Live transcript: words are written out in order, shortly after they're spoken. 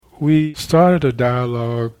we started a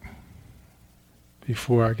dialogue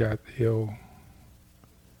before I got ill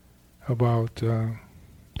about the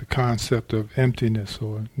concept of emptiness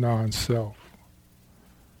or non-self.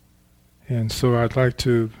 And so I'd like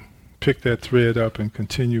to pick that thread up and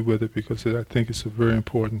continue with it, because I think it's a very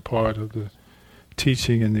important part of the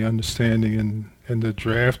teaching and the understanding and the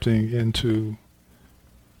drafting into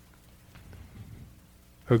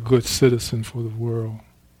a good citizen for the world.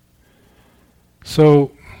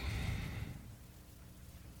 So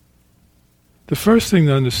the first thing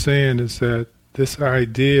to understand is that this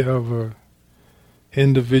idea of a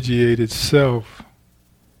individuated self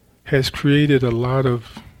has created a lot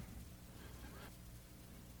of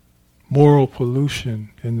moral pollution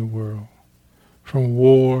in the world, from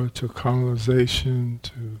war to colonization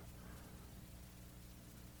to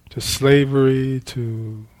slavery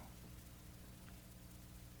to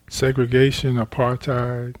segregation,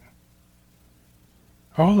 apartheid.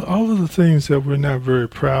 All of the things that we're not very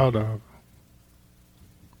proud of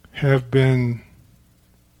have been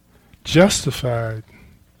justified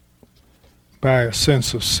by a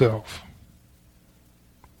sense of self.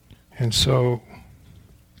 And so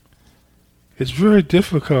it's very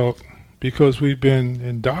difficult, because we've been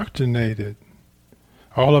indoctrinated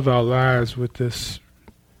all of our lives with this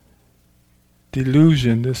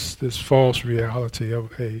delusion, this false reality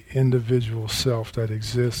of a individual self that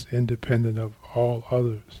exists independent of all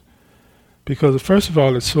others. Because first of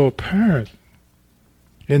all, it's so apparent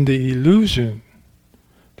in the illusion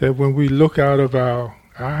that when we look out of our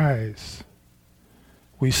eyes,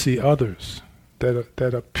 we see others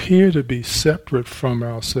that appear to be separate from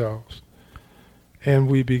ourselves, and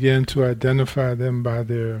we begin to identify them by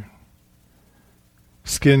their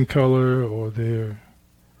skin color or their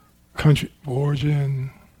country of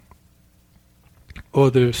origin or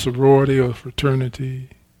their sorority or fraternity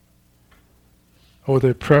or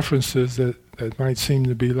their preferences that might seem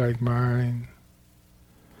to be like mine.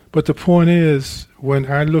 But the point is,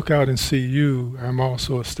 when I look out and see you, I'm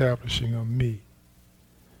also establishing a me.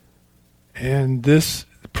 And this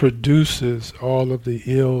produces all of the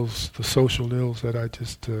ills, the social ills that I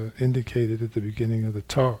just indicated at the beginning of the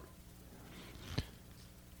talk.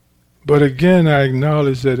 But again, I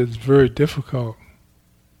acknowledge that it's very difficult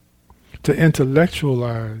to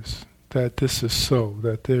intellectualize that this is so,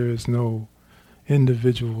 that there is no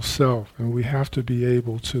individual self, and we have to be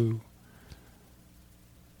able to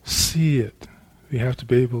see it. We have to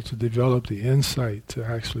be able to develop the insight to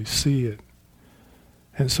actually see it.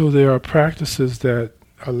 And so there are practices that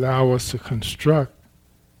allow us to construct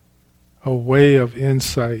a way of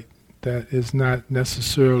insight that is not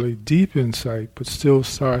necessarily deep insight, but still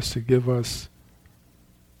starts to give us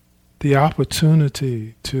the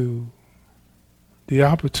opportunity to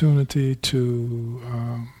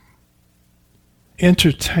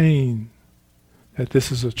entertain that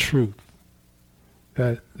this is a truth.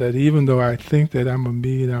 That even though I think that I'm a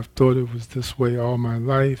me and I've thought it was this way all my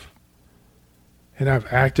life, and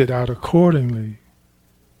I've acted out accordingly,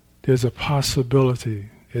 there's a possibility.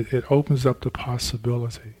 It opens up the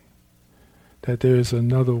possibility that there is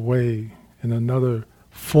another way and another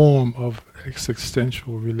form of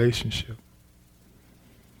existential relationship.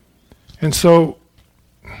 And so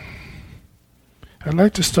I'd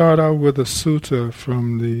like to start out with a sutta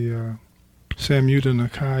from the Samyutta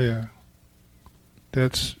Nikaya.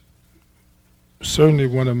 That's certainly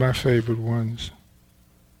one of my favorite ones.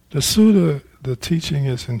 The sutta, the teaching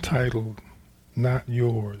is entitled, Not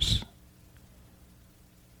Yours.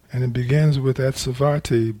 And it begins with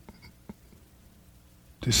Atsavati,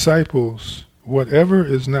 disciples, whatever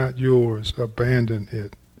is not yours, abandon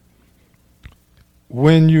it.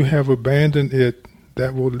 When you have abandoned it,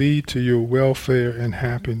 that will lead to your welfare and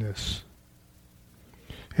happiness.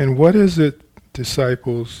 And what is it,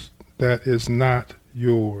 disciples, that is not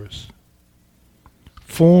yours?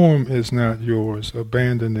 Form is not yours,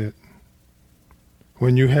 abandon it.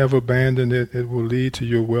 When you have abandoned it, it will lead to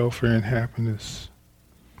your welfare and happiness.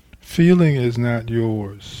 Feeling is not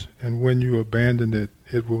yours, and when you abandon it,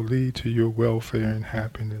 it will lead to your welfare and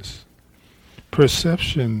happiness.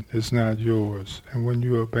 Perception is not yours, and when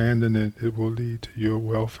you abandon it, it will lead to your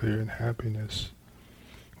welfare and happiness.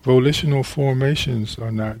 Volitional formations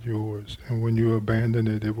are not yours, and when you abandon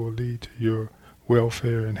it, it will lead to your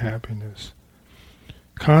welfare and happiness.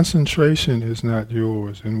 Concentration is not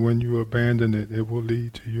yours, and when you abandon it, it will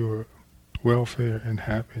lead to your welfare and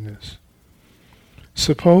happiness.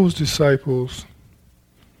 Suppose, disciples,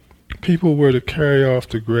 people were to carry off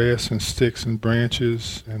the grass and sticks and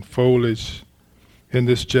branches and foliage in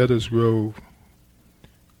this Jeta's grove,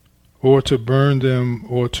 or to burn them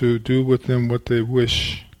or to do with them what they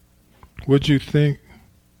wish. Would you think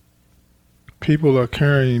people are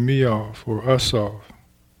carrying me off, or us off,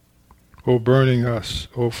 or burning us,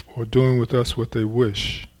 or doing with us what they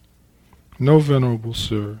wish. No, Venerable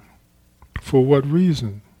Sir. For what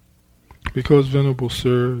reason? Because, Venerable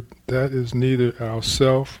Sir, that is neither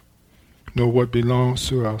ourself nor what belongs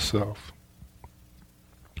to ourself.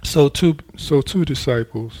 So too,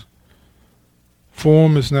 disciples,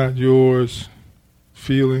 form is not yours,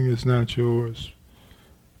 feeling is not yours,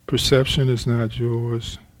 perception is not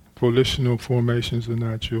yours, volitional formations are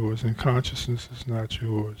not yours, and consciousness is not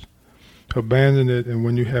yours. Abandon it, and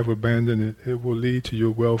when you have abandoned it, it will lead to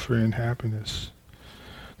your welfare and happiness.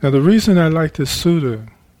 Now, the reason I like this sutta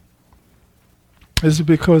is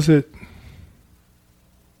because it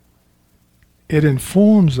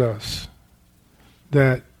informs us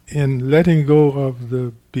that in letting go of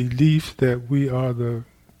the belief that we are the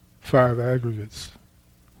five aggregates,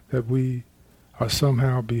 that we are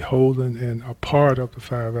somehow beholden and a part of the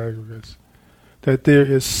five aggregates, that there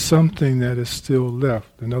is something that is still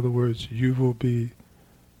left. In other words, you will be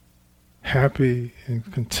happy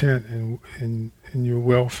and content in your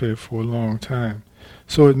welfare for a long time.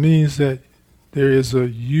 So it means that there is a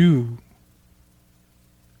you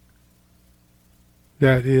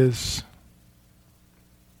that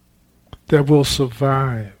will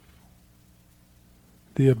survive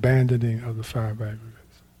the abandoning of the five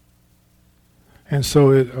aggregates. And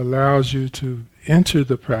so it allows you to enter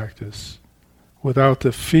the practice without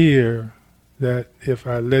the fear that if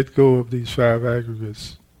I let go of these five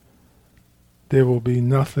aggregates, there will be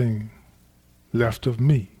nothing left of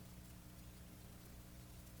me.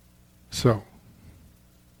 So,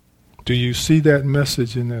 do you see that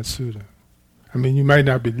message in that sutta? I mean, you might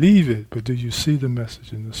not believe it, but do you see the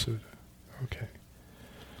message in the sutta? Okay.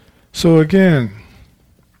 So again,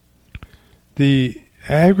 the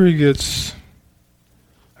aggregates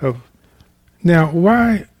of... Now,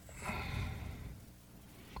 why...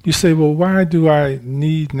 You say, well, why do I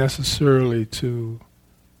need necessarily to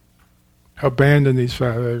abandon these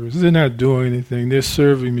five aggregates? They're not doing anything. They're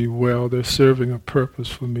serving me well. They're serving a purpose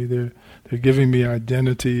for me. They're giving me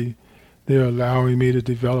identity. They're allowing me to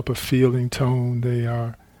develop a feeling tone. They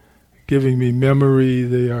are giving me memory.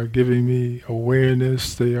 They are giving me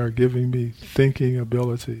awareness. They are giving me thinking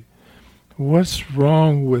ability. What's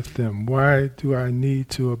wrong with them? Why do I need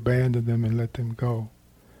to abandon them and let them go?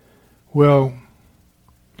 Well,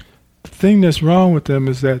 the thing that's wrong with them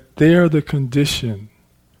is that they're the condition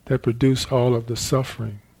that produce all of the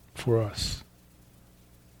suffering for us.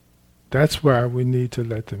 That's why we need to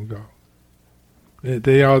let them go.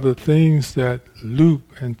 They are the things that loop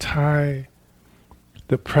and tie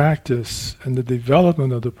the practice and the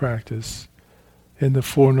development of the practice in the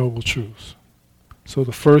Four Noble Truths. So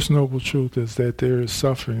the first Noble Truth is that there is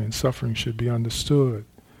suffering, and suffering should be understood.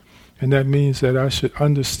 And that means that I should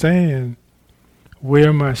understand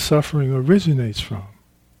where my suffering originates from.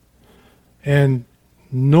 And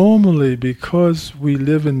normally, because we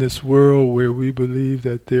live in this world where we believe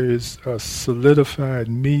that there is a solidified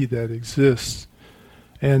me that exists,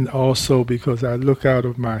 and also because I look out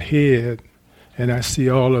of my head and I see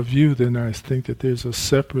all of you, then I think that there's a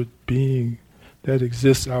separate being that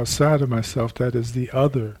exists outside of myself, that is the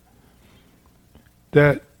other.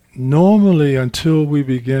 That normally, until we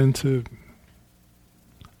begin to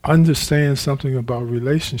understand something about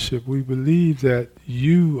relationship, we believe that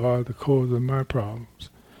you are the cause of my problems.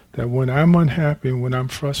 That when I'm unhappy, and when I'm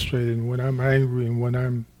frustrated, and when I'm angry, and when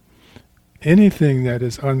I'm anything that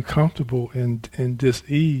is uncomfortable and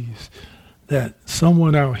dis-ease, that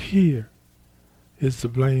someone out here is to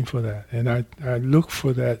blame for that. And I look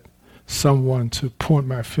for that someone to point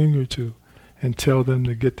my finger to and tell them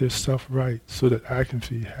to get their stuff right so that I can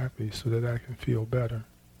feel happy, so that I can feel better.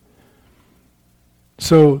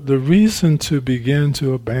 So the reason to begin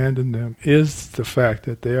to abandon them is the fact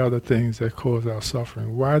that they are the things that cause our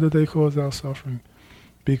suffering. Why do they cause our suffering?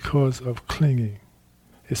 Because of clinging.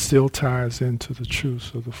 It still ties into the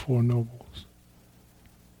truths of the Four Nobles.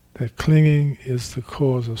 That clinging is the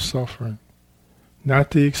cause of suffering.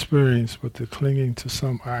 Not the experience, but the clinging to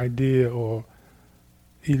some idea or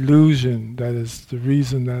illusion that is the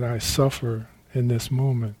reason that I suffer in this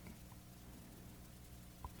moment.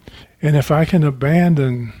 And if I can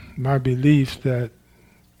abandon my belief that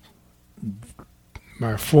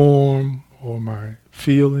my form or my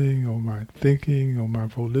feeling or my thinking or my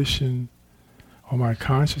volition or my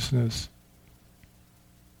consciousness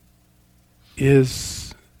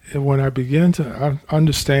is, when I begin to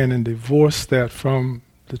understand and divorce that from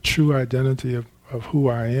the true identity of who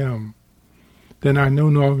I am, then I no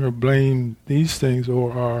longer blame these things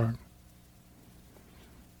or are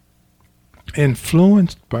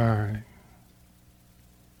influenced by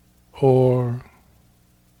or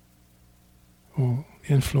well,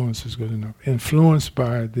 influence is good enough, influenced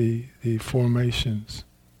by the formations,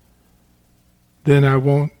 then I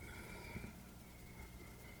won't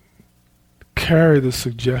carry the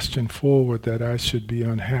suggestion forward that I should be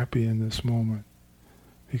unhappy in this moment.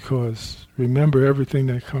 Because remember, everything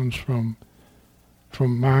that comes from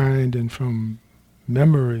mind and from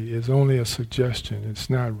memory is only a suggestion. It's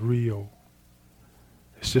not real.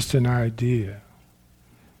 It's just an idea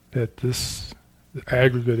that this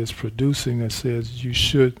aggregate is producing that says you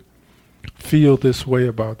should feel this way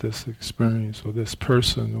about this experience or this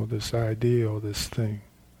person or this idea or this thing.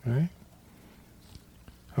 Right?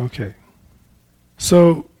 Okay.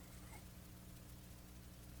 So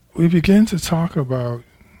we begin to talk about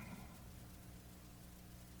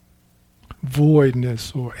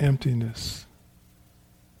voidness or emptiness.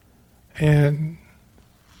 And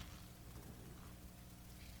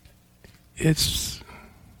it's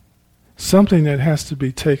something that has to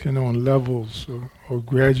be taken on levels or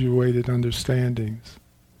graduated understandings.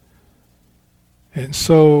 And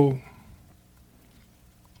so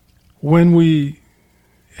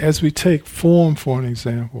as we take form for an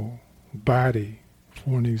example, body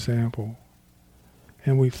for an example,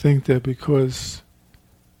 and we think that because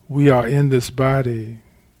we are in this body,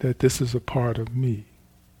 that this is a part of me.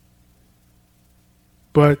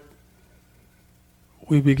 But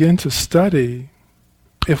we begin to study,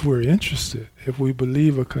 if we're interested, if we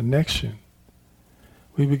believe a connection,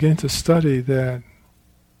 we begin to study that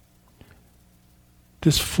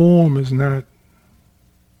this form is not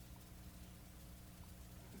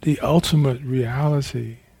the ultimate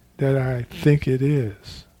reality that I think it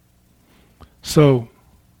is. So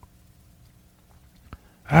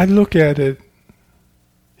I look at it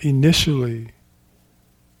initially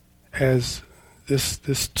as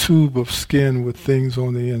this tube of skin with things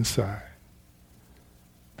on the inside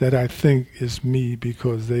that I think is me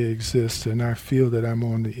because they exist, and I feel that I'm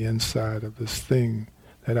on the inside of this thing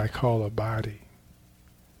that I call a body.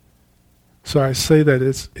 So I say that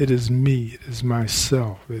it is me, it is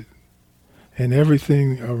myself, and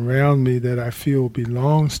everything around me that I feel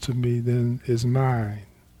belongs to me then is mine.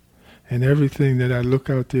 And everything that I look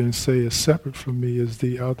out there and say is separate from me is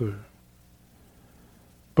the other.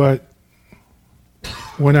 But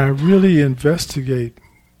when I really investigate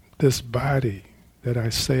this body that I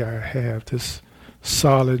say I have, this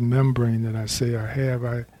solid membrane that I say I have,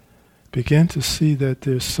 I begin to see that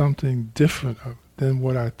there's something different than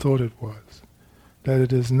what I thought it was. That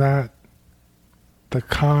it is not the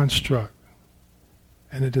construct,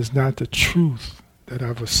 and it is not the truth that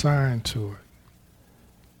I've assigned to it.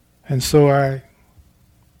 And so I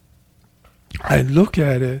look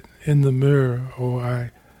at it in the mirror, or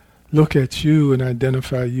I look at you and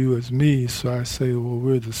identify you as me, so I say, well,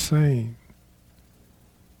 we're the same.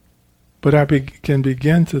 But I can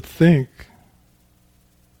begin to think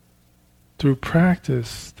through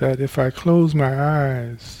practice that if I close my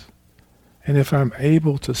eyes and if I'm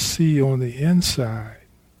able to see on the inside,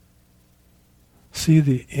 see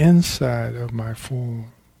the inside of my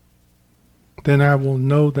form, then I will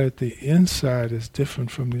know that the inside is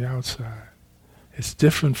different from the outside. It's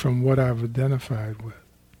different from what I've identified with.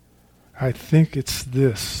 I think it's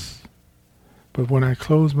this. But when I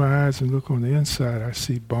close my eyes and look on the inside, I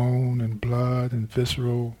see bone and blood and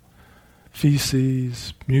visceral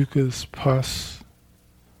feces, mucus, pus.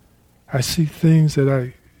 I see things that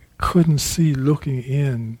I couldn't see looking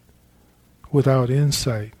in without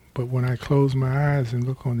insight. But when I close my eyes and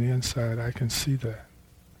look on the inside, I can see that.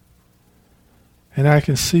 And I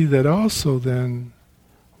can see that also then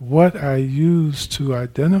what I use to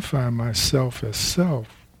identify myself as self,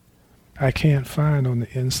 I can't find on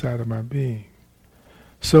the inside of my being.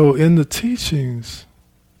 So in the teachings,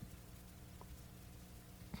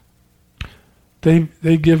 they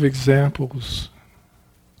give examples,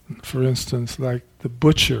 for instance, like the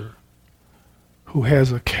butcher who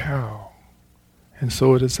has a cow, and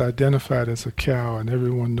so it is identified as a cow, and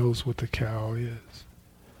everyone knows what the cow is.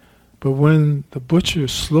 But when the butcher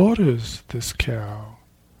slaughters this cow,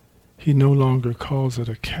 he no longer calls it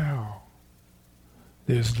a cow.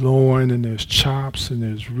 There's loin, and there's chops, and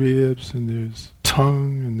there's ribs, and there's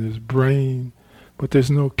tongue, and there's brain, but there's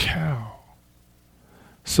no cow.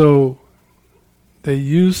 So they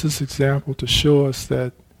use this example to show us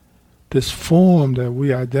that this form that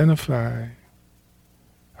we objectify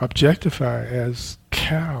as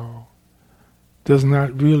cow, does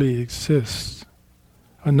not really exist.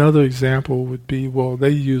 Another example would be, well, they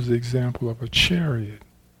use the example of a chariot,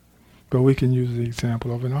 but we can use the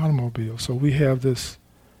example of an automobile. So we have this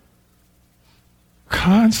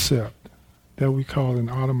concept that we call an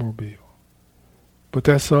automobile. But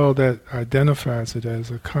that's all that identifies it as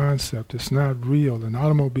a concept. It's not real. An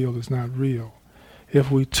automobile is not real. If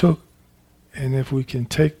we can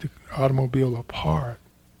take the automobile apart,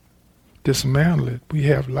 dismantle it, we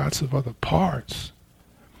have lots of other parts,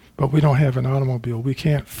 but we don't have an automobile. We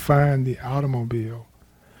can't find the automobile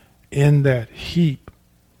in that heap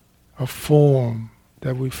of form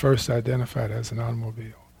that we first identified as an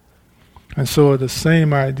automobile. And so the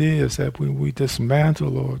same idea is that when we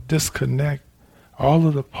dismantle or disconnect all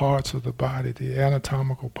of the parts of the body, the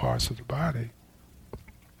anatomical parts of the body,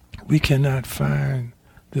 we cannot find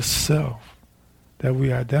the self that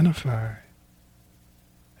we identify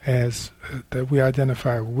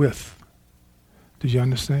with. Do you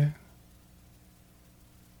understand?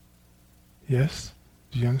 Yes?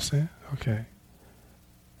 Do you understand? Okay.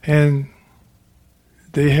 And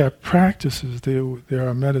they have practices, there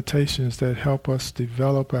are meditations that help us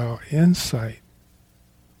develop our insight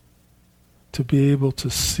to be able to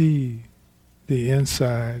see the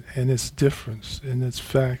inside and its difference, and its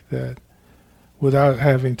fact that without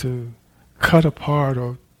having to cut apart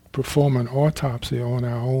or perform an autopsy on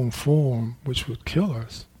our own form, which would kill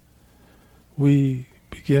us, we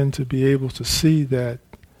begin to be able to see that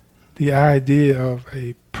the idea of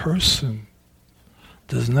a person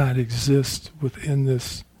does not exist within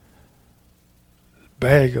this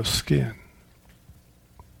bag of skin.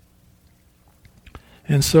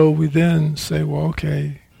 And so we then say, well,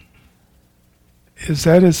 okay, is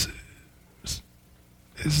that as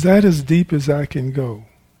deep as I can go?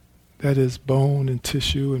 That is bone and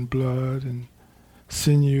tissue and blood and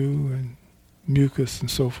sinew and mucus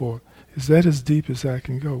and so forth. Is that as deep as I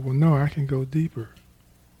can go? Well, no, I can go deeper.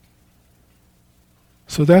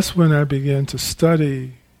 So that's when I began to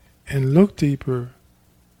study and look deeper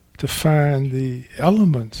to find the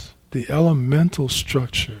elements, the elemental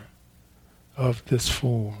structure of this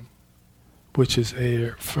form, which is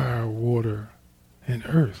air, fire, water, and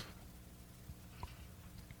earth.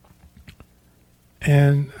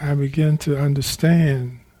 And I began to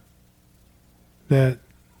understand that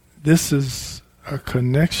this is a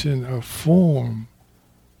connection of form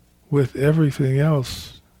with everything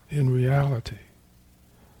else in reality.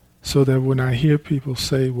 So that when I hear people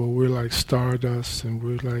say, well, we're like stardust and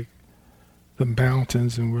we're like the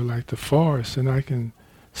mountains and we're like the forest, and I can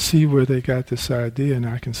see where they got this idea, and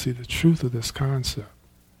I can see the truth of this concept.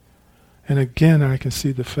 And again, I can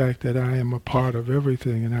see the fact that I am a part of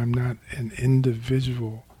everything and I'm not an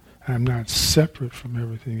individual. I'm not separate from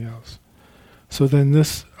everything else. So then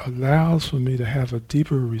this allows for me to have a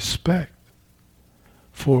deeper respect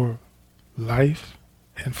for life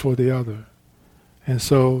and for the other. And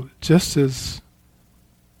so just as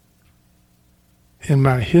in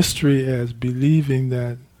my history as believing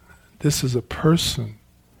that this is a person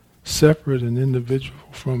separate and individual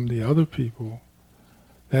from the other people,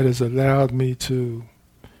 that has allowed me to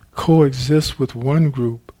coexist with one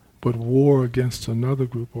group but war against another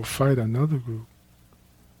group or fight another group.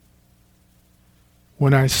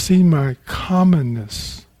 When I see my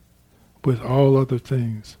commonness with all other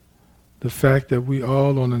things, the fact that we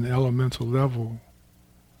all on an elemental level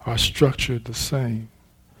are structured the same,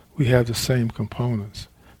 we have the same components.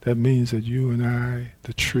 That means that you and I,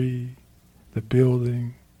 the tree, the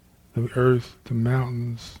building, the earth, the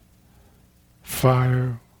mountains,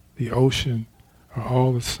 fire, the ocean, are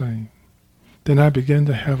all the same. Then I begin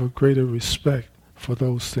to have a greater respect for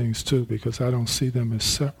those things too, because I don't see them as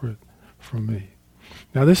separate from me.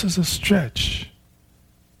 Now this is a stretch.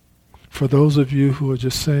 For those of you who are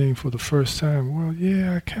just saying for the first time, well,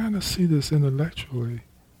 yeah, I kind of see this intellectually.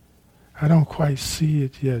 I don't quite see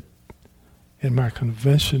it yet in my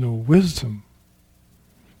conventional wisdom,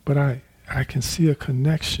 but I can see a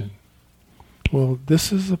connection. Well,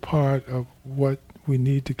 this is a part of what we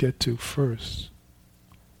need to get to first.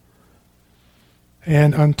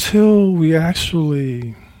 And until we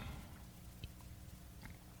actually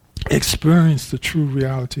experience the true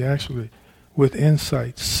reality, actually with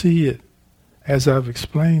insight, see it as I've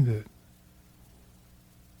explained it,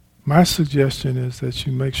 my suggestion is that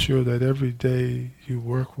you make sure that every day you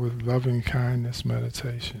work with loving kindness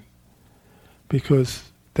meditation,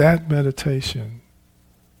 because that meditation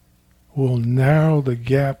will narrow the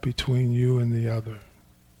gap between you and the other,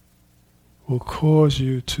 will cause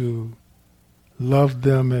you to love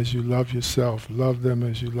them as you love yourself, love them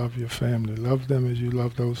as you love your family, love them as you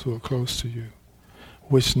love those who are close to you,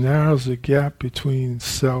 which narrows the gap between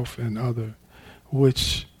self and other,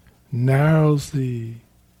 which narrows the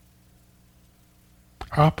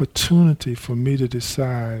opportunity for me to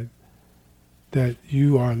decide that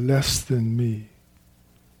you are less than me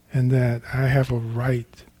and that I have a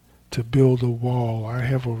right to build a wall. I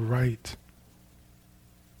have a right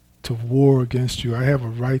to war against you. I have a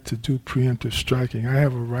right to do preemptive striking. I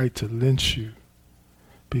have a right to lynch you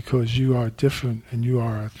because you are different and you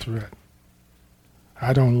are a threat.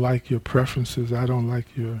 I don't like your preferences. I don't like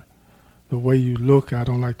the way you look. I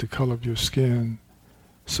don't like the color of your skin.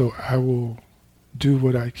 So I will do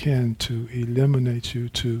what I can to eliminate you,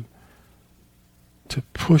 to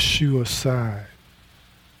push you aside,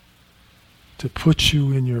 to put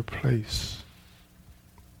you in your place,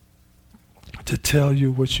 to tell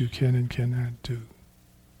you what you can and cannot do.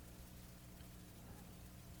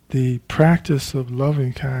 The practice of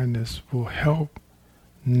loving kindness will help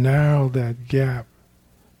narrow that gap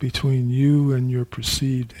between you and your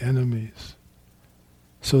perceived enemies,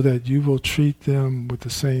 so that you will treat them with the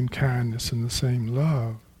same kindness and the same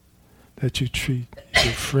love that you treat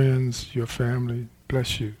your friends, your family,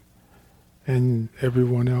 bless you, and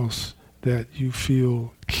everyone else that you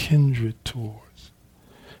feel kindred towards.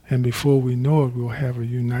 And before we know it, we'll have a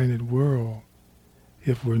united world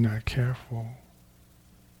if we're not careful.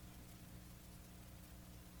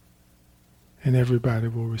 And everybody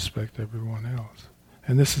will respect everyone else.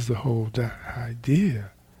 And this is the whole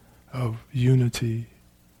idea of unity,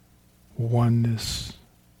 oneness,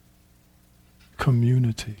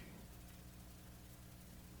 community.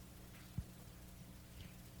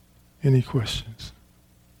 Any questions?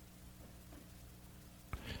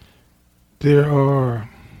 There are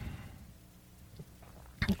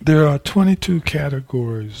 22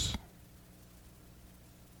 categories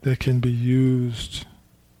that can be used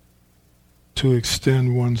to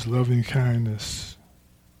extend one's loving kindness.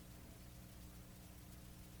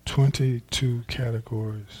 22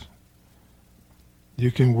 categories.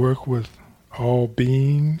 You can work with all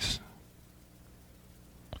beings,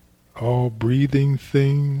 all breathing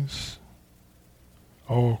things,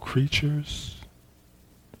 all creatures,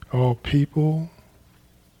 all people,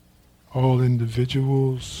 all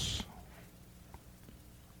individuals,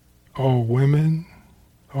 all women,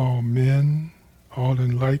 all men, all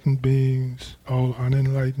enlightened beings, all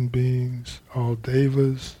unenlightened beings, all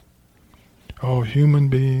devas, all human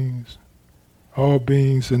beings, all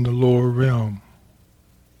beings in the lower realm.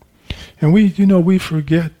 And we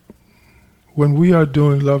forget, when we are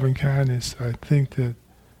doing loving kindness, I think that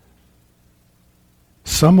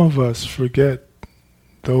some of us forget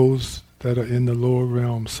those that are in the lower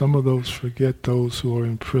realm. Some of those forget those who are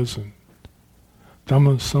in prison. Some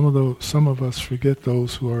of us forget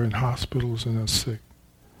those who are in hospitals and are sick.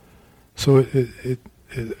 So it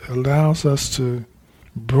allows us to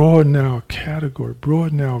broaden our category,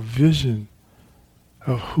 broaden our vision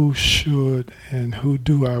of who should and who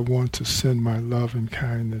do I want to send my love and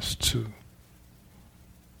kindness to.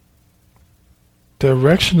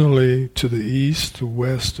 Directionally, to the east, the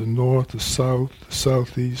west, the north, the south, the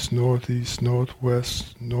southeast, northeast,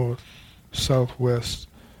 northwest, north, southwest,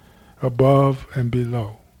 above and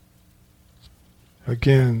below.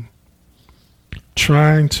 Again,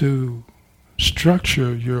 trying to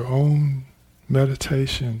structure your own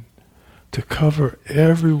meditation to cover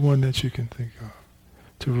everyone that you can think of,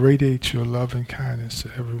 to radiate your love and kindness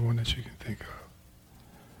to everyone that you can think of.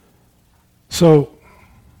 So,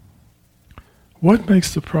 what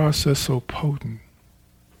makes the process so potent?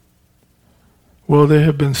 Well, there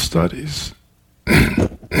have been studies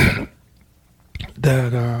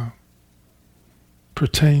that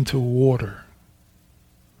pertain to water.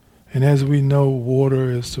 And as we know, water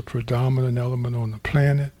is the predominant element on the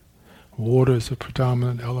planet. Water is the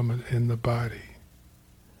predominant element in the body.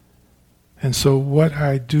 And so what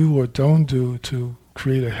I do or don't do to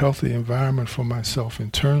create a healthy environment for myself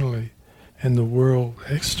internally and the world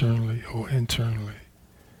externally or internally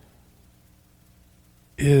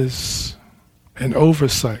is an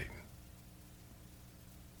oversight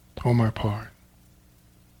on my part.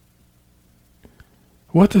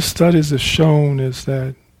 What the studies have shown is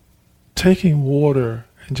that taking water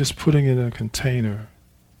and just putting it in a container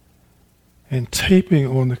and taping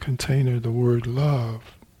on the container the word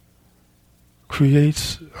love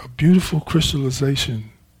creates a beautiful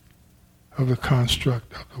crystallization of the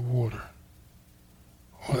construct of the water,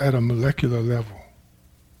 or at a molecular level.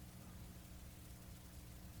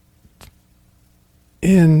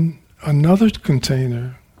 In another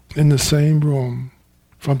container, in the same room,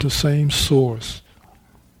 from the same source,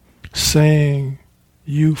 saying,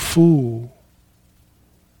 "You fool,"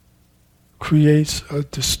 creates a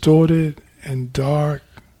distorted and dark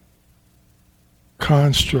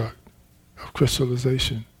construct of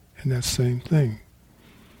crystallization in that same thing.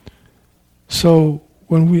 So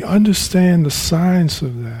when we understand the science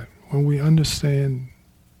of that, when we understand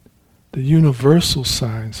the universal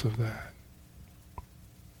science of that,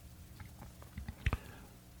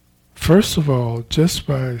 first of all, just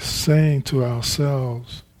by saying to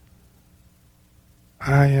ourselves,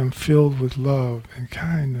 I am filled with love and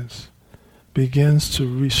kindness, begins to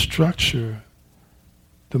restructure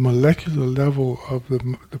the molecular level of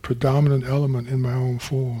the predominant element in my own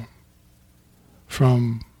form,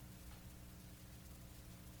 from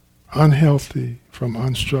unhealthy, from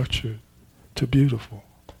unstructured, to beautiful.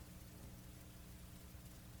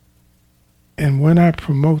 And when I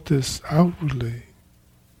promote this outwardly,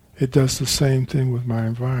 it does the same thing with my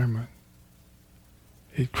environment.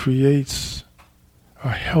 It creates a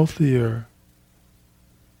healthier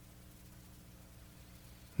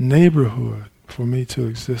neighborhood for me to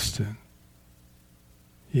exist in.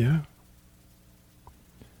 Yeah?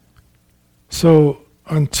 So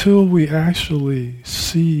until we actually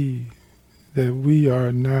see that we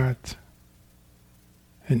are not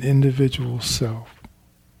an individual self,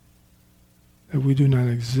 that we do not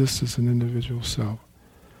exist as an individual self.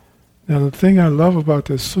 Now the thing I love about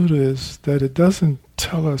this sutta is that it doesn't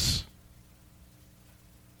tell us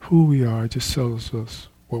who we are, it just tells us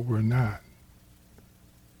what we're not.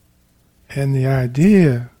 And the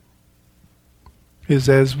idea is,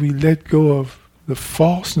 as we let go of the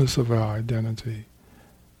falseness of our identity,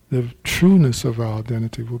 the trueness of our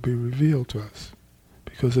identity will be revealed to us,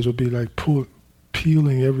 because it'll be like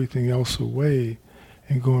peeling everything else away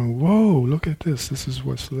and going, whoa, look at this is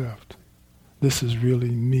what's left. This is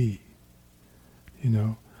really me, you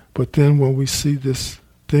know. But then when we see this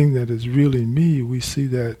thing that is really me, we see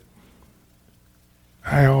that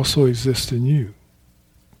I also exist in you.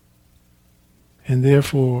 And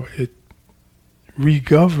therefore it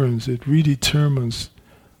regoverns, it redetermines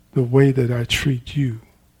the way that I treat you,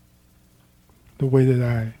 the way that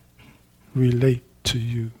I relate to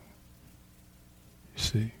you, you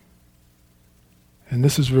see. And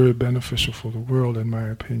this is very beneficial for the world, in my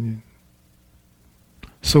opinion.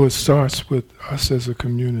 So it starts with us as a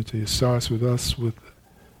community. It starts with us with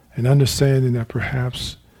an understanding that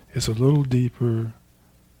perhaps is a little deeper,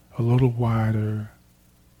 a little wider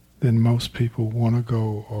than most people want to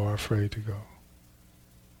go or are afraid to go.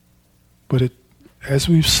 But as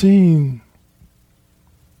we've seen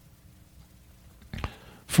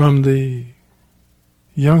from the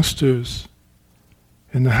youngsters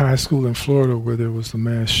in the high school in Florida where there was the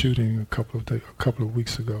mass shooting a couple of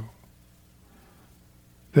weeks ago,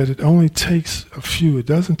 that it only takes a few, it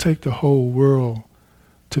doesn't take the whole world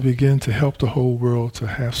to begin to help the whole world to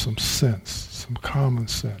have some sense, some common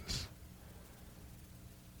sense.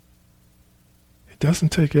 It doesn't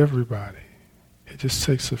take everybody. It just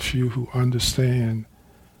takes a few who understand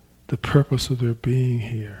the purpose of their being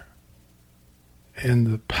here and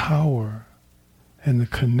the power and the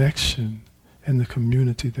connection and the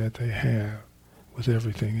community that they have with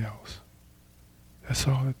everything else. That's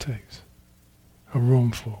all it takes. A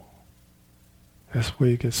room full. That's where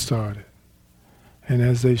you get started. And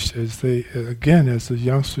as the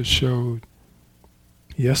youngsters showed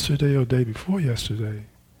yesterday or day before yesterday,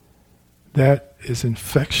 that is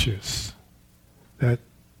infectious. That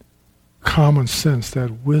common sense,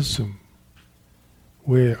 that wisdom,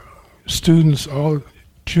 where students,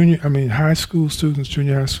 high school students,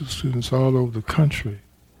 junior high school students all over the country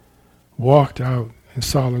walked out in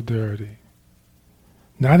solidarity.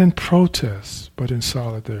 Not in protest, but in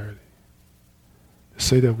solidarity. To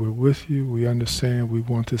say that we're with you, we understand, we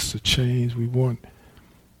want this to change, we want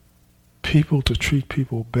people to treat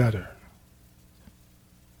people better.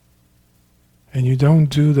 And you don't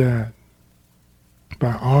do that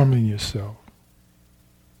by arming yourself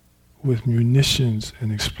with munitions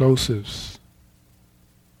and explosives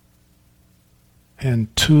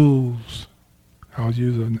and tools, I'll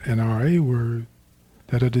use an NRA word,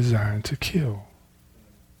 that are designed to kill.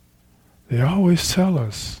 They always tell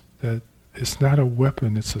us that it's not a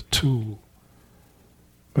weapon, it's a tool.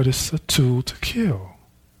 But it's a tool to kill.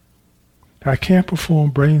 I can't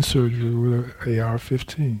perform brain surgery with an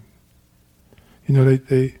AR-15. You know,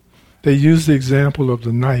 they use the example of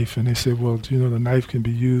the knife, and they say, well, you know, the knife can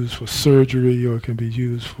be used for surgery or it can be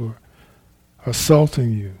used for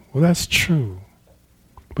assaulting you. Well, that's true.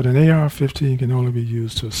 But an AR-15 can only be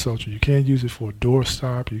used to assault you. You can't use it for a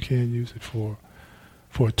doorstop. You can't use it for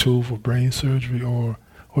a tool for brain surgery or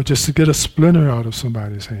just to get a splinter out of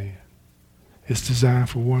somebody's hand. It's designed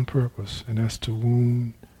for one purpose, and that's to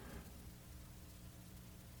wound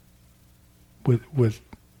with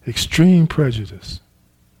extreme prejudice.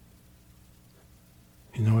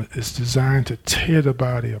 You know, it's designed to tear the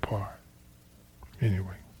body apart.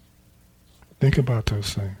 Anyway, think about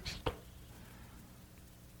those things.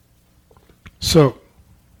 So,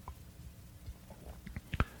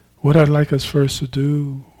 what I'd like us first to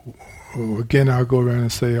do, again, I'll go around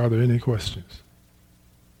and say, are there any questions?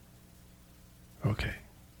 Okay.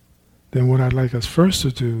 Then what I'd like us first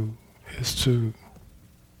to do is to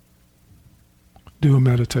do a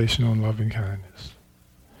meditation on loving kindness.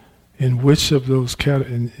 In which of those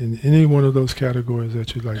in any one of those categories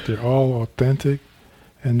that you like, they're all authentic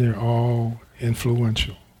and they're all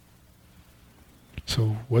influential.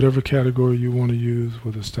 So whatever category you want to use,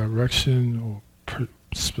 whether it's direction or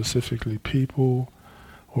specifically people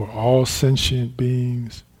or all sentient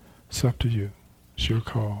beings, it's up to you. It's your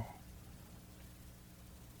call.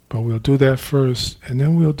 But we'll do that first, and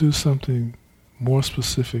then we'll do something more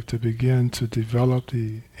specific to begin to develop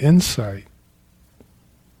the insight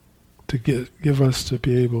to give us to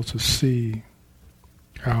be able to see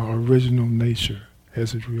our original nature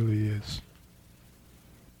as it really is.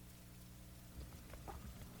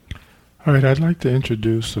 All right, I'd like to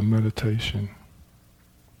introduce a meditation.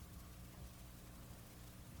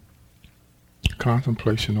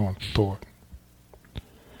 Contemplation on thought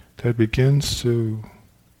that begins to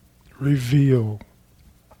reveal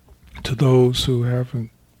to those who haven't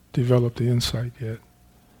developed the insight yet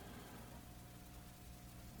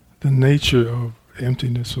the nature of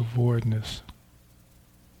emptiness or voidness.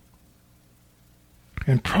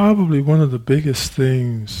 And probably one of the biggest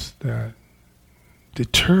things that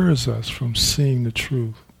deters us from seeing the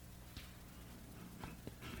truth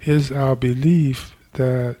is our belief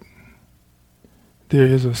that there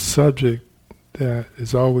is a subject that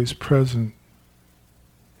is always present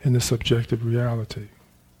in the subjective reality.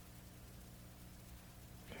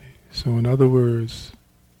 Okay. So in other words,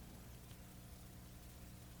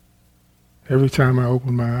 every time I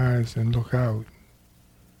open my eyes and look out,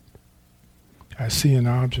 I see an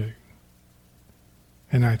object,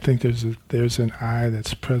 and I think there's an I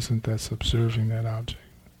that's present that's observing that object.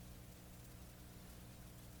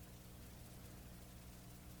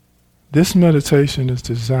 This meditation is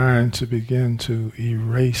designed to begin to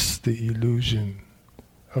erase the illusion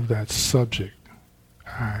of that subject,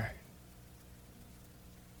 I.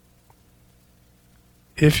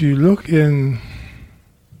 If you look in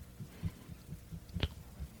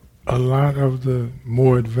a lot of the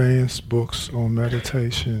more advanced books on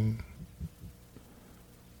meditation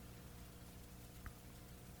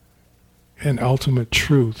and ultimate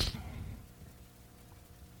truth,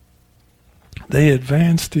 they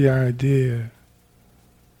advance the idea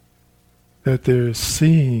that there is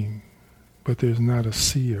seeing, but there's not a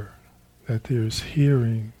seer, that there is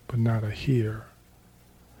hearing, but not a hearer,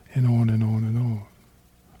 and on and on and on.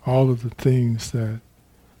 All of the things that,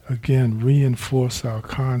 again, reinforce our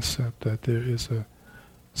concept that there is a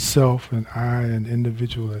self, an I, an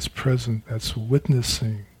individual that's present, that's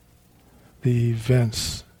witnessing the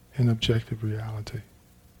events in objective reality.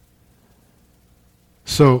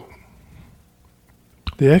 So,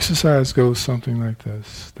 the exercise goes something like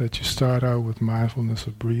this, that you start out with mindfulness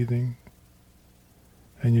of breathing,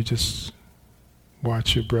 and you just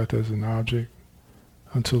watch your breath as an object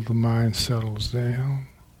until the mind settles down.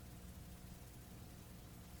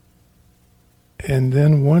 And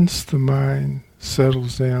then once the mind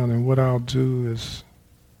settles down, and what I'll do is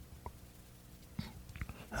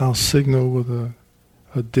I'll signal with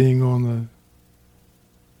a ding on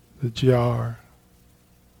the jar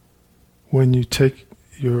when you take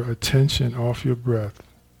your attention off your breath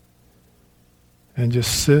and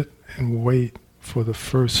just sit and wait for the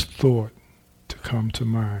first thought to come to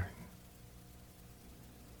mind.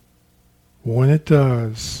 When it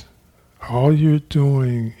does, all you're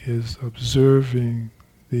doing is observing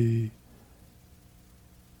the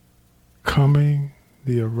coming,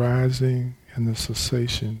 the arising, and the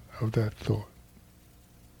cessation of that thought.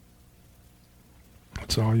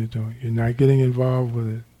 That's all you're doing. You're not getting involved with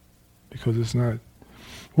it because it's not.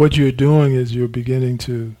 What you're doing is you're beginning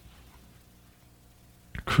to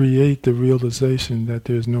create the realization that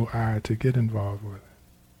there's no I to get involved with it.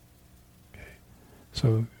 Okay.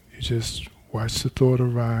 So you just watch the thought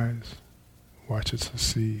arise, watch it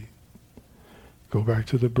succeed, go back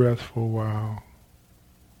to the breath for a while,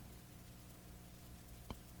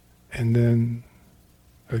 and then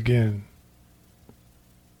again,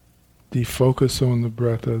 defocus on the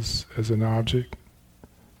breath as an object.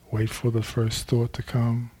 Wait for the first thought to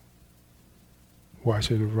come.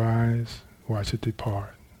 Watch it arise. Watch it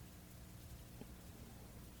depart.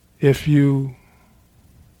 If you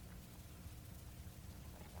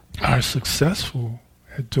are successful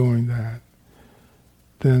at doing that,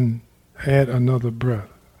 then add another breath.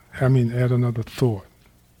 Add another thought.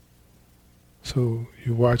 So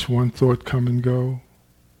you watch one thought come and go,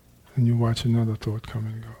 and you watch another thought come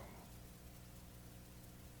and go.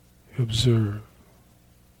 You observe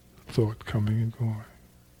thought coming and going.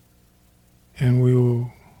 And we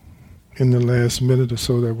will, in the last minute or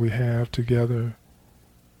so that we have together,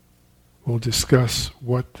 we'll discuss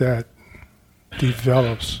what that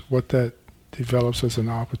develops as an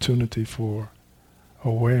opportunity for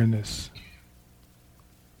awareness.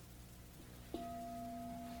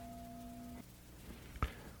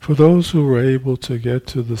 For those who were able to get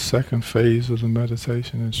to the second phase of the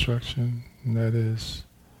meditation instruction, and that is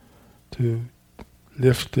to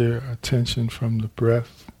lift their attention from the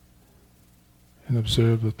breath and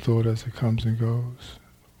observe the thought as it comes and goes,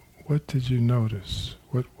 what did you notice?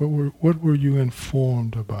 What were you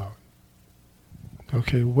informed about?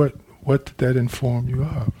 Okay, what did that inform you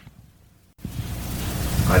of?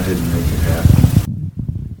 I didn't make it happen.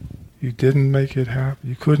 You didn't make it happen?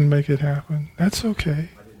 You couldn't make it happen? That's okay.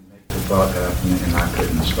 I didn't make the thought happen, and I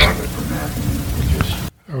couldn't stop it from happening. It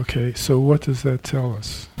just... Okay, so what does that tell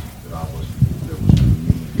us? That there was no me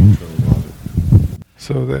in control of it.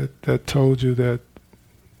 So that told you that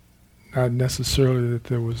not necessarily that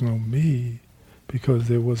there was no me, because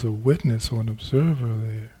there was a witness or an observer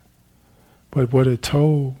there. But what it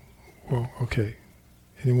told, well, okay.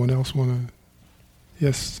 Anyone else want to?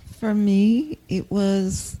 Yes? For me, it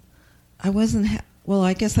was, I wasn't,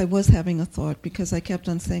 I guess I was having a thought, because I kept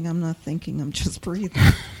on saying, I'm not thinking, I'm just breathing.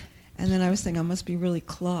 And then I was saying, I must be really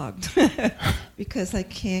clogged, because I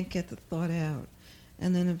can't get the thought out.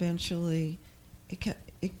 And then eventually it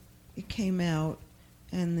came out,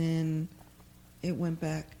 and then it went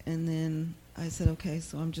back, and then I said, okay,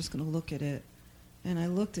 so I'm just going to look at it. And I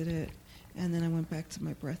looked at it, and then I went back to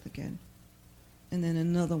my breath again. And then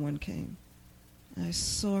another one came. And I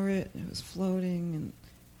saw it, it was floating, and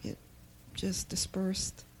it just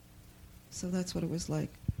dispersed. So that's what it was like.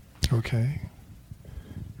 Okay.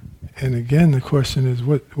 And again, the question is,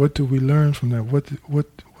 what do we learn from that?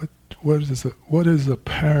 What is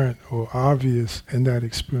apparent or obvious in that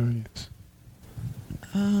experience?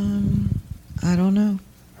 I don't know.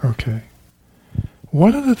 Okay.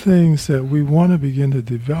 One of the things that we want to begin to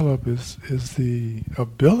develop is the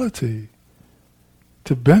ability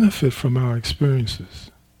to benefit from our experiences.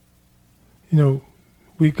 You know,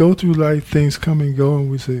 we go through life, things come and go, and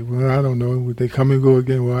we say, well, I don't know. They come and go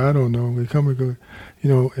again. Well, I don't know. They come and go. You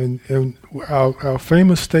know, and our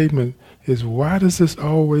famous statement is, why does this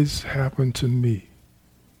always happen to me?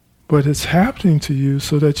 But it's happening to you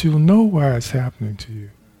so that you'll know why it's happening to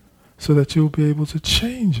you, so that you'll be able to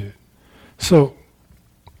change it. So,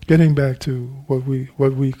 getting back to what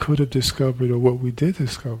we could have discovered, or what we did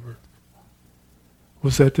discover,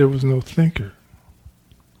 was that there was no thinker.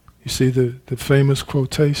 You see the famous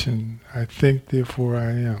quotation, I think, therefore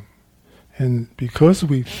I am. And because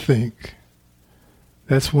we think,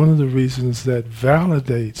 that's one of the reasons that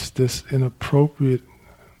validates this inappropriate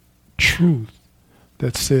truth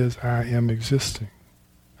that says I am existing.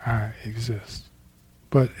 I exist.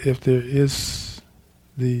 But if there is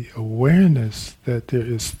the awareness that there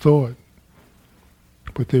is thought,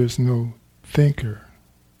 but there is no thinker,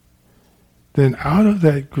 then out of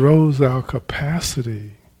that grows our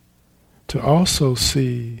capacity to also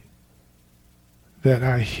see that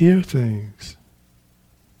I hear things,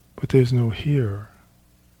 but there's no hearer.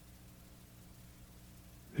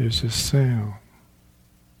 There's just sound.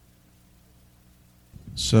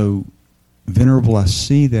 So, Venerable, I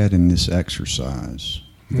see that in this exercise.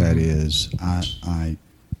 Mm-hmm. That is, I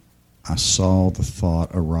saw the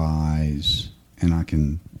thought arise, and I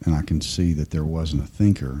can see that there wasn't a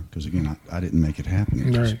thinker, because again, I didn't make it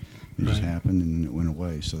happen. It just happened, and then it went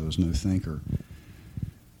away. So there was no thinker.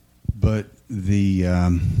 But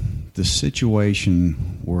the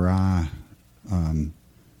situation where I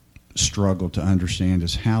struggle to understand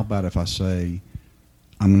is, how about if I say,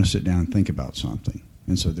 I'm going to sit down and think about something?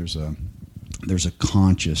 And so there's a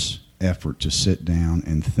conscious effort to sit down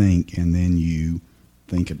and think, and then you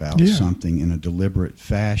think about something in a deliberate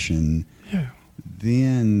fashion. Yeah.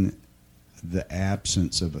 Then the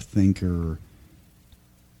absence of a thinker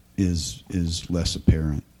is less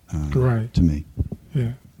apparent to me.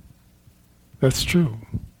 Yeah, that's true.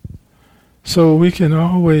 So we can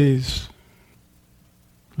always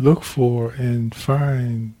look for and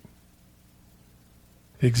find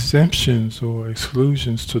exemptions or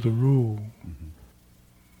exclusions to the rule. Mm-hmm.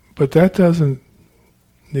 But that doesn't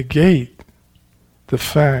negate the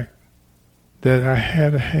fact that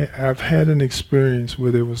I've had an experience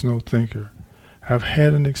where there was no thinker. I've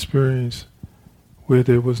had an experience where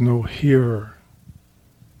there was no hearer.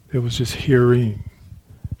 There was just hearing.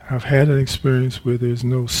 I've had an experience where there's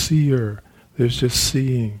no seer. There's just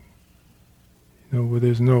seeing. You know, where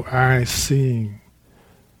there's no eye seeing.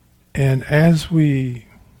 And as we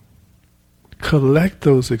collect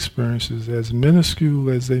those experiences, as minuscule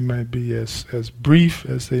as they might be, as brief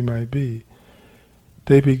as they might be,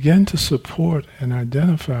 they begin to support and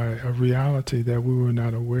identify a reality that we were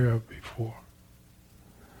not aware of before.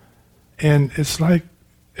 And it's like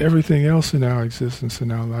everything else in our existence,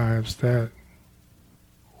 in our lives, that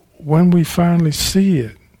when we finally see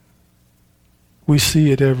it, we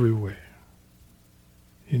see it everywhere.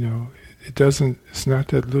 You know, it's not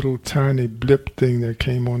that little tiny blip thing that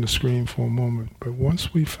came on the screen for a moment, but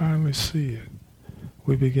once we finally see it,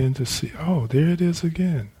 we begin to see, oh, there it is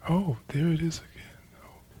again. Oh, there it is again.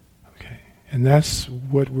 Oh, okay. And that's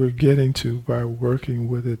what we're getting to by working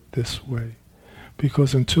with it this way.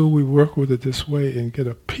 Because until we work with it this way and get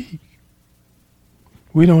a peek,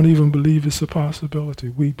 we don't even believe it's a possibility.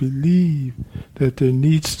 We believe that there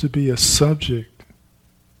needs to be a subject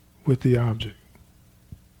with the object.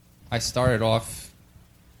 I started off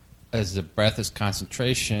as the breath is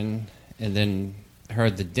concentration, and then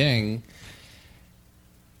heard the ding,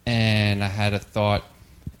 and I had a thought,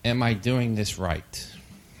 am I doing this right?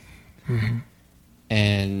 Mm-hmm.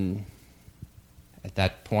 And at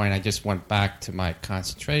that point, I just went back to my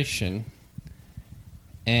concentration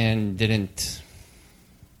and didn't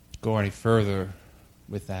go any further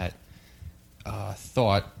with that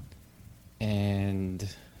thought. And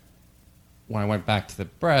when I went back to the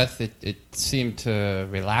breath, it seemed to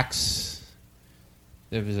relax.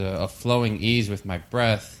 There was a flowing ease with my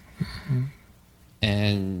breath. Mm-hmm.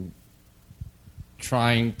 And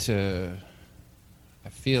trying to, I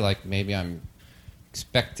feel like maybe I'm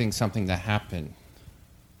expecting something to happen.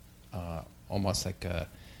 Almost like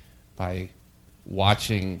by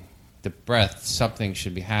watching the breath, something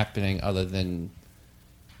should be happening other than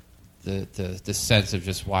the sense of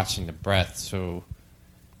just watching the breath. So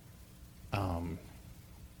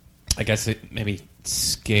I guess it maybe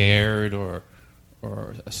scared or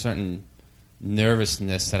a certain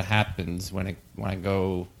nervousness that happens when I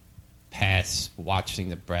go past watching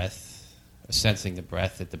the breath, or sensing the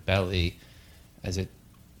breath at the belly, as it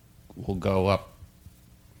will go up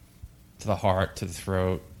to the heart, to the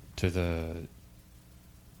throat, to the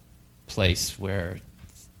place where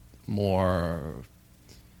more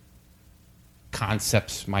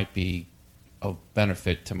concepts might be of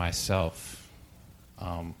benefit to myself.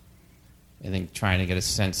 I think trying to get a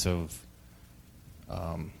sense of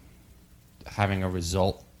having a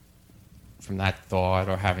result from that thought,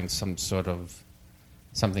 or having some sort of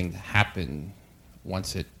something happen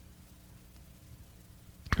once it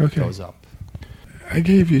goes up. I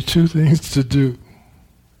gave you 2 things to do,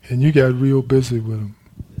 and you got real busy with them.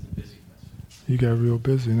 You got real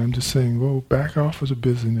busy, and I'm just saying, well, back off of the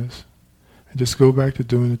busyness and just go back to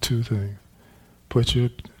doing the 2 things. Put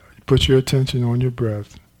your attention on your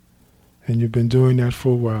breath, and you've been doing that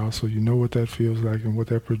for a while, so you know what that feels like and what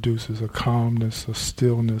that produces, a calmness, a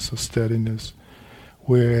stillness, a steadiness.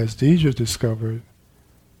 Whereas Deidre discovered,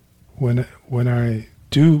 when I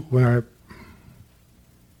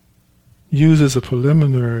use as a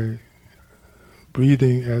preliminary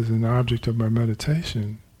breathing as an object of my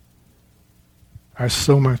meditation, I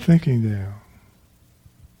slow my thinking down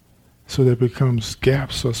so there becomes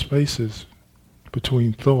gaps or spaces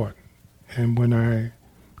between thought. And when I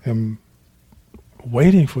am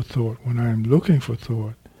waiting for thought, when I am looking for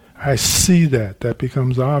thought, I see that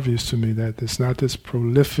becomes obvious to me, that it's not this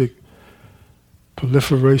proliferation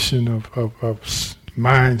of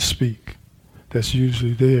mind speak that's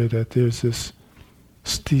usually there, that there's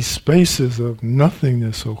these spaces of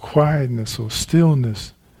nothingness or quietness or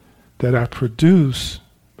stillness that I produce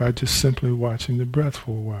by just simply watching the breath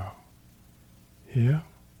for a while. Yeah?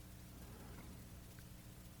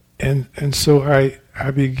 And so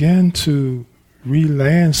I began to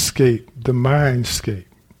re-landscape the mindscape.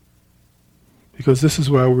 Because this is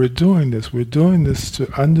why we're doing this. We're doing this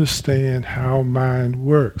to understand how mind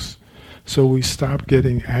works. So we stop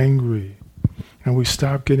getting angry, and we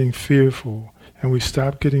stop getting fearful, and we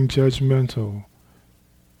stop getting judgmental.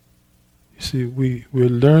 You see, we're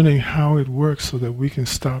learning how it works so that we can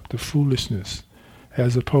stop the foolishness,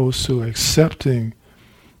 as opposed to accepting.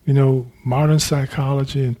 You know, modern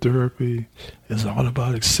psychology and therapy is all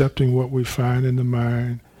about accepting what we find in the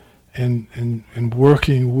mind and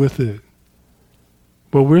working with it.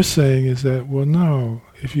 What we're saying is that, well, no,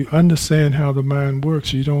 if you understand how the mind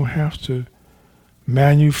works, you don't have to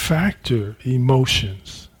manufacture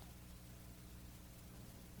emotions.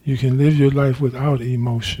 You can live your life without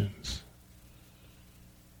emotions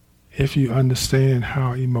if you understand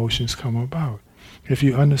how emotions come about. If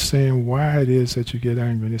you understand why it is that you get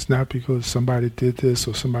angry, and it's not because somebody did this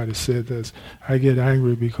or somebody said this. I get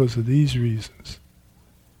angry because of these reasons.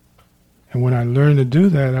 And when I learn to do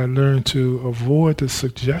that, I learn to avoid the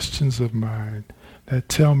suggestions of mine that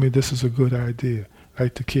tell me this is a good idea,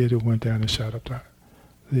 like the kid who went down and shot up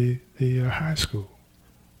the high school.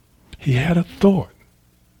 He had a thought.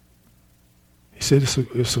 He said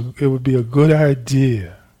it would be a good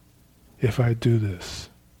idea if I do this.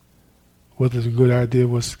 Whether the good idea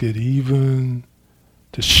was to get even,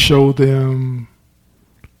 to show them,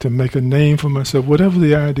 to make a name for myself, whatever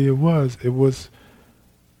the idea was, it was.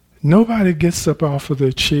 Nobody gets up off of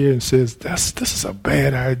their chair and says, this is a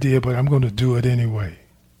bad idea, but I'm going to do it anyway.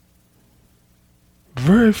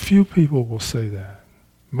 Very few people will say that.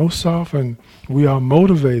 Most often, we are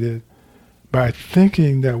motivated by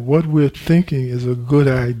thinking that what we're thinking is a good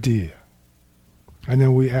idea. And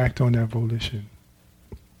then we act on that volition.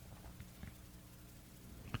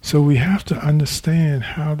 So we have to understand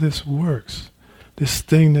how this works. This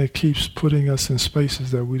thing that keeps putting us in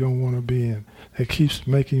spaces that we don't want to be in. That keeps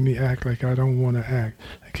making me act like I don't want to act.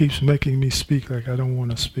 That keeps making me speak like I don't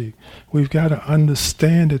want to speak. We've got to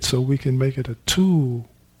understand it so we can make it a tool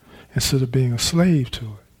instead of being a slave to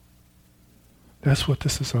it. That's what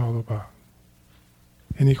this is all about.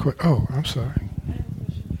 Any questions? Oh, I'm sorry.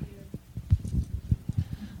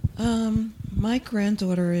 My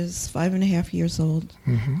granddaughter is 5.5 years old,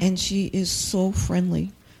 Mm-hmm. and she is so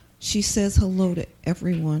friendly. She says hello to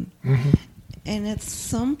everyone. Mm-hmm. And at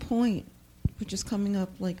some point, which is coming up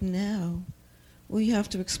like now, we have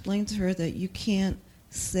to explain to her that you can't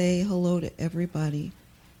say hello to everybody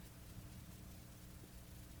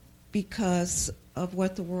because of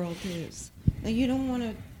what the world is. Now, you don't want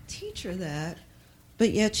to teach her that,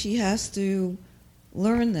 but yet she has to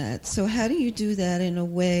learn that. So how do you do that in a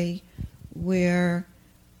way where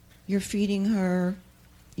you're feeding her,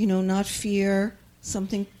 not fear,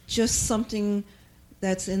 just something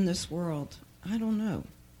that's in this world? I don't know.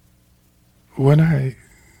 When I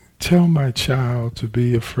tell my child to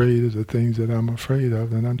be afraid of the things that I'm afraid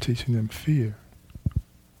of, then I'm teaching them fear.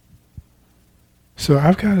 So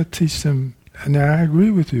I've got to teach them, and I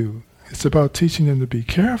agree with you, it's about teaching them to be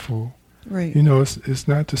careful. Right. It's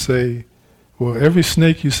not to say, well, every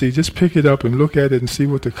snake you see, just pick it up and look at it and see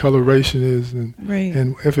what the coloration is, and Right.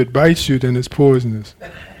 and if it bites you, then it's poisonous.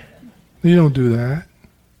 You don't do that.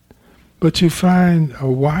 But you find a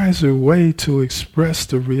wiser way to express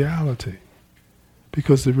the reality,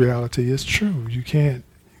 because the reality is true. You can't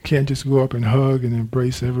just go up and hug and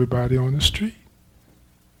embrace everybody on the street.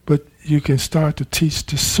 But you can start to teach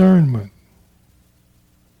discernment,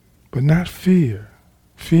 but not fear.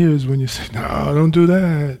 Fear is when you say, no, don't do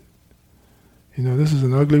that. This is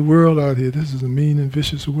an ugly world out here. This is a mean and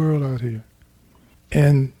vicious world out here.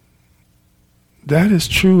 And that is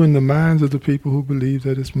true in the minds of the people who believe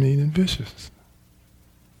that it's mean and vicious.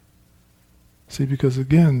 See, because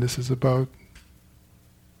again, this is about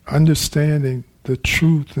understanding the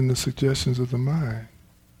truth and the suggestions of the mind.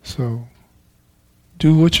 So,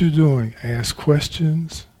 do what you're doing. Ask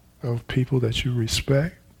questions of people that you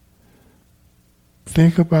respect.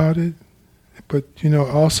 Think about it. But,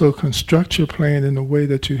 also construct your plan in a way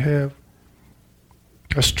that you have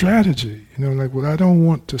a strategy. I don't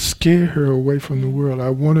want to scare her away from the world.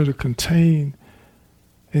 I want her to contain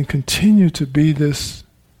and continue to be this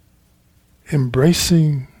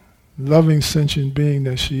embracing, loving, sentient being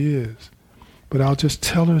that she is. But I'll just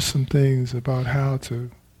tell her some things about how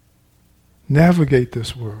to navigate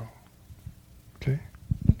this world. Okay?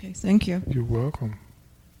 Okay, thank you. You're welcome.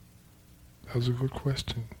 That was a good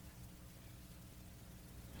question.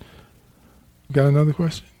 Got another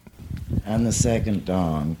question? On the second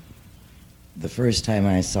dawn, the first time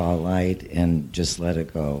I saw light and just let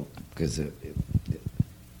it go because it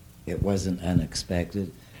wasn't unexpected.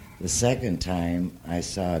 The second time I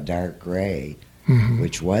saw dark gray, Mm-hmm.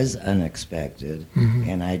 which was unexpected, Mm-hmm.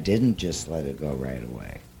 and I didn't just let it go right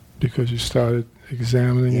away. Because you started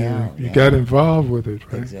examining Yeah, it. You yeah. got involved with it,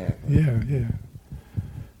 right? Exactly.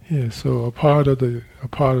 Yeah. So a part of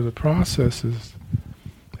the process is,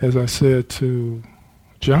 as I said to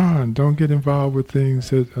John, don't get involved with things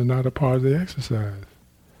that are not a part of the exercise.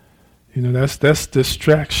 That's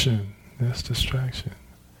distraction. That's distraction.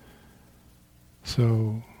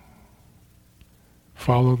 So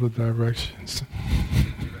follow the directions.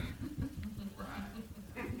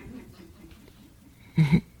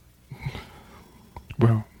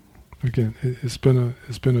 Well, again, it's been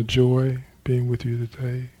a joy being with you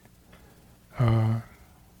today. I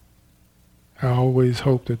always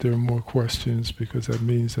hope that there are more questions, because that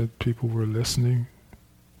means that people were listening.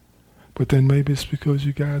 But then maybe it's because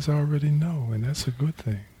you guys already know, and that's a good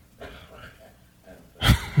thing.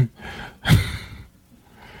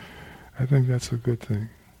 I think that's a good thing.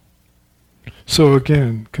 So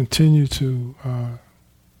again, continue to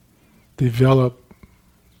develop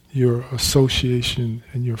your association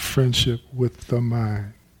and your friendship with the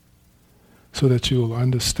mind so that you will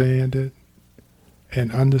understand it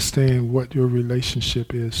and understand what your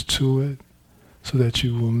relationship is to it so that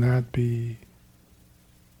you will not be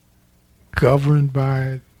governed by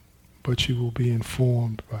it, but you will be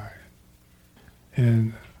informed by it.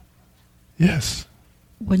 And yes.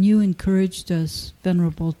 When you encouraged us,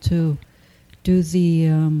 Venerable, to do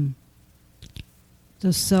the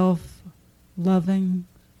self-loving,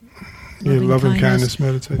 loving kindness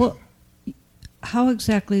meditation. Well, how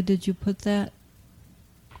exactly did you put that?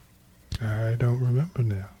 I don't remember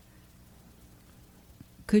now.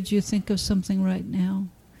 Could you think of something right now?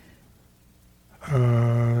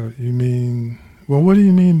 You mean, well, what do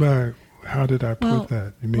you mean by how did I put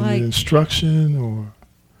that? You mean like, the instruction or?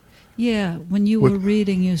 Yeah, when you were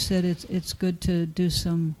reading, you said it's good to do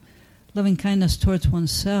some loving kindness towards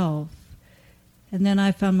oneself. And then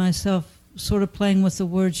I found myself sort of playing with the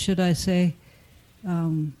words, should I say,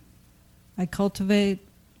 I cultivate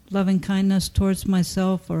loving kindness towards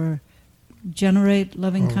myself or generate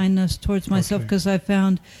loving kindness towards myself, because I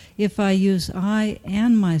found if I use I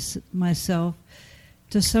and myself,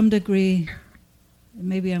 to some degree,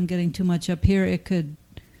 maybe I'm getting too much up here, it could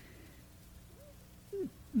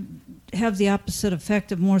have the opposite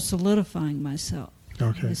effect of more solidifying myself.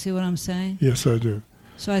 Okay. You see what I'm saying? Yes, I do.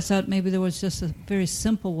 So I thought maybe there was just a very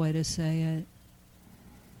simple way to say it.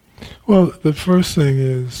 Well, the first thing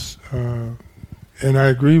is, and I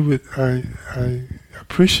agree with, I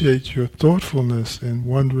appreciate your thoughtfulness in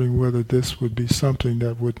wondering whether this would be something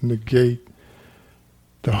that would negate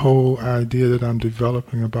the whole idea that I'm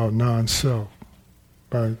developing about non-self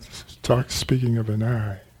by speaking of an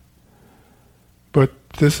I. But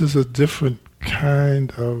this is a different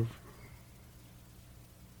kind of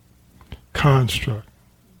construct.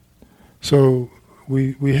 So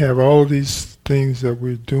we have all these things that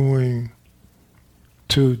we're doing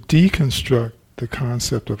to deconstruct the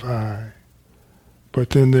concept of I,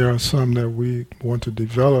 but then there are some that we want to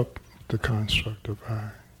develop the construct of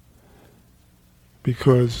I.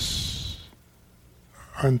 Because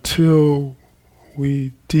until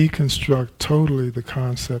we deconstruct totally the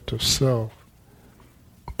concept of self,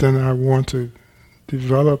 then I want to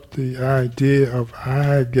develop the idea of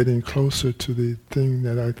I getting closer to the thing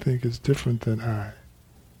that I think is different than I,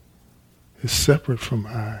 is separate from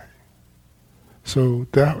I. So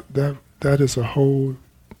that is a whole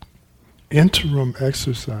interim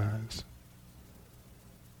exercise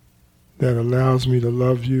that allows me to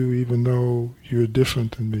love you even though you're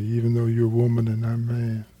different than me, even though you're a woman and I'm a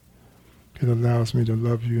man. It allows me to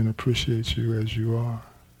love you and appreciate you as you are.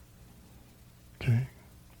 Okay?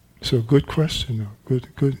 So good question though.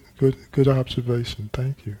 Good observation.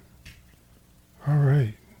 Thank you. All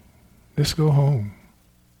right. Let's go home.